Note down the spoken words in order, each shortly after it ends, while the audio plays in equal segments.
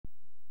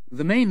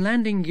The main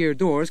landing gear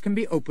doors can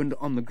be opened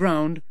on the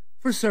ground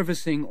for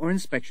servicing or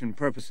inspection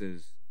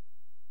purposes.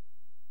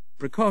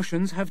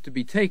 Precautions have to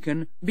be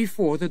taken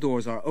before the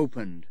doors are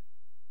opened.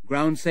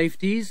 Ground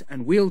safeties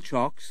and wheel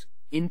chocks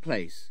in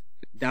place.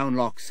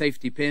 Downlock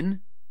safety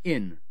pin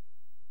in.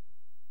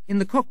 In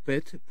the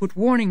cockpit, put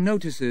warning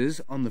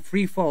notices on the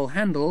free fall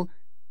handle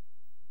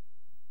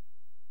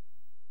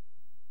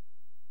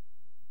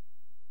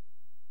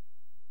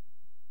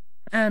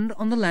and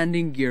on the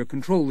landing gear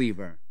control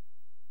lever.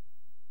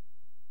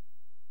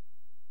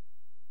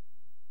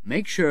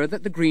 Make sure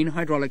that the green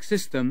hydraulic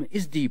system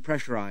is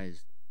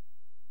depressurized.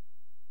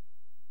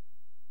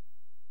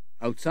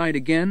 Outside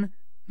again,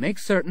 make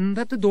certain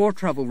that the door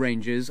travel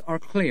ranges are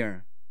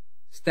clear.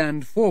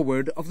 Stand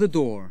forward of the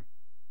door.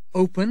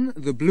 Open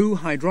the blue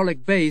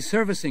hydraulic bay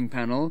servicing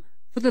panel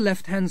for the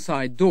left-hand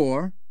side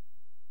door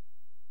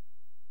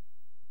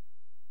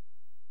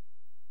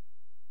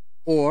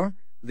or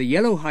the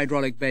yellow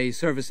hydraulic bay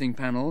servicing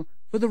panel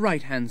for the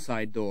right-hand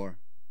side door.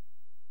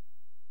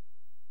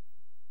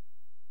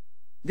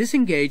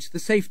 Disengage the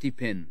safety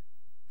pin.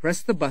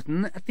 Press the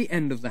button at the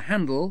end of the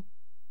handle.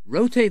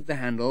 Rotate the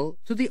handle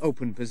to the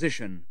open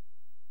position.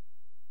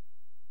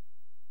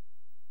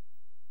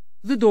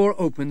 The door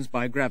opens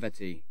by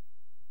gravity.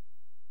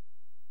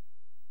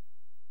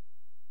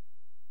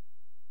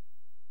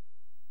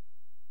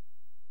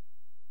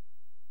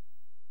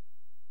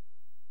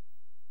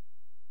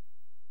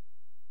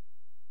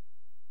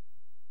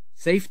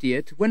 Safety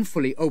it when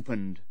fully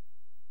opened.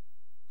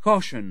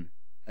 Caution!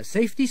 A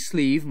safety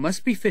sleeve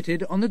must be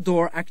fitted on the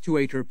door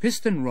actuator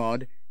piston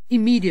rod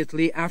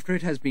immediately after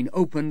it has been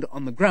opened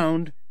on the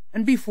ground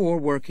and before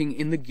working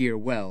in the gear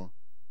well.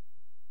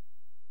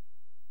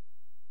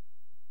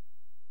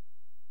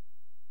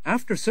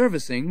 After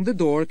servicing, the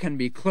door can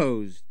be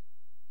closed.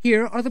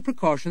 Here are the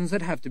precautions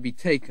that have to be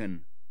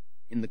taken.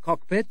 In the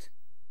cockpit,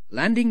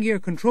 landing gear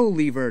control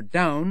lever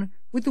down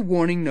with the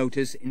warning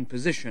notice in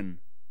position.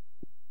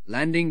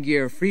 Landing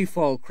gear free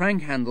fall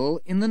crank handle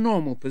in the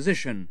normal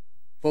position,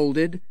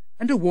 folded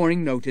and a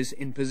warning notice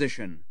in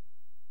position.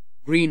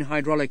 Green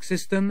hydraulic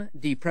system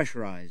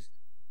depressurized.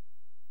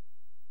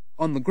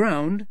 On the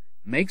ground,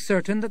 make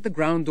certain that the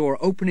ground door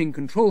opening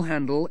control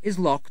handle is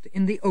locked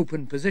in the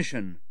open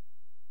position.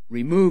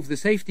 Remove the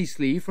safety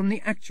sleeve from the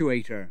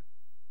actuator.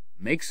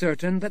 Make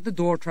certain that the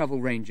door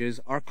travel ranges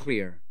are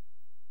clear.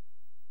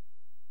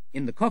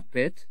 In the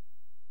cockpit,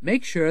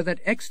 make sure that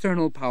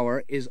external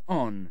power is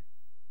on.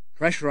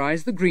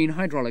 Pressurize the green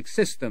hydraulic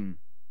system.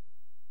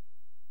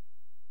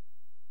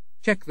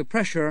 Check the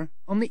pressure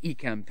on the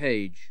ECAM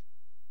page.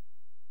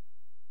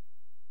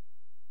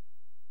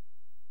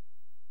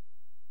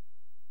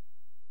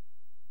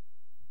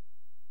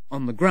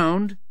 On the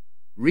ground,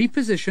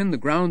 reposition the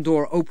ground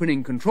door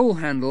opening control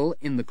handle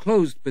in the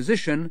closed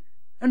position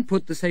and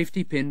put the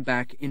safety pin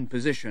back in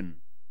position.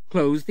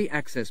 Close the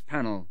access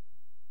panel.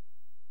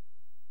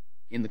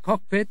 In the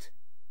cockpit,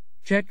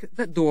 check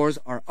that doors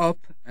are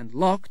up and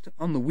locked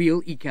on the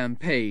wheel ECAM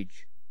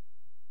page.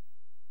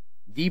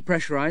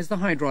 Depressurize the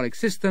hydraulic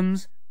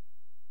systems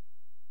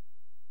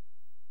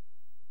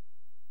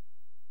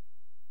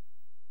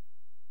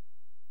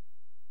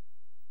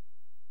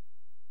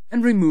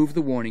and remove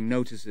the warning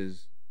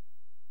notices.